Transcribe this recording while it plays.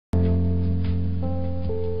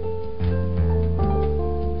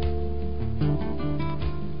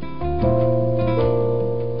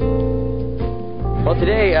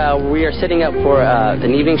Today we are setting up for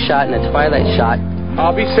an evening shot and a twilight shot.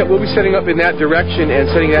 We'll be setting up in that direction and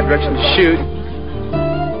setting that direction to shoot.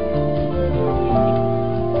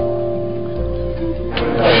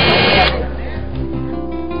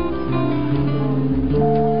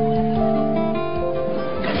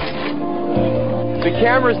 The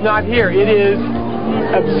camera's not here. It is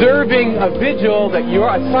observing a vigil a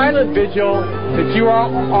silent vigil that you are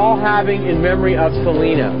all having in memory of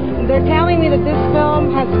Selena. They're telling me that this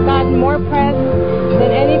film has gotten more press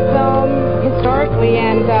than any film historically,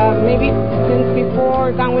 and maybe since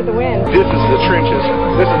before Gone with the Wind. This is the trenches.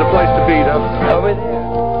 This is the place to be, though. Over there.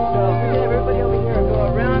 So everybody over here,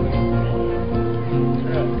 go around.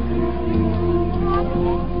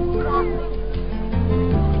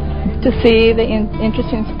 To see the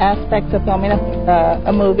interesting aspects of filming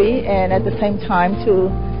a movie, and at the same time to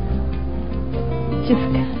just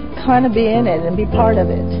kind of be in it and be part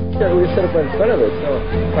of it. Yeah, we set up in front of it. So.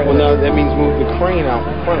 Well, no, that means move the crane out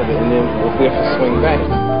in front of it, and then we have to swing back.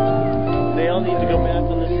 They all need to go back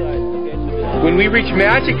on this side. Okay, so when we reach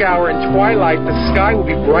magic hour and twilight, the sky will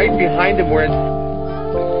be right behind them. Where so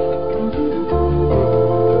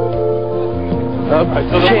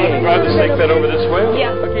I'd rather take that over this way?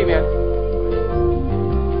 Yeah. Okay, man.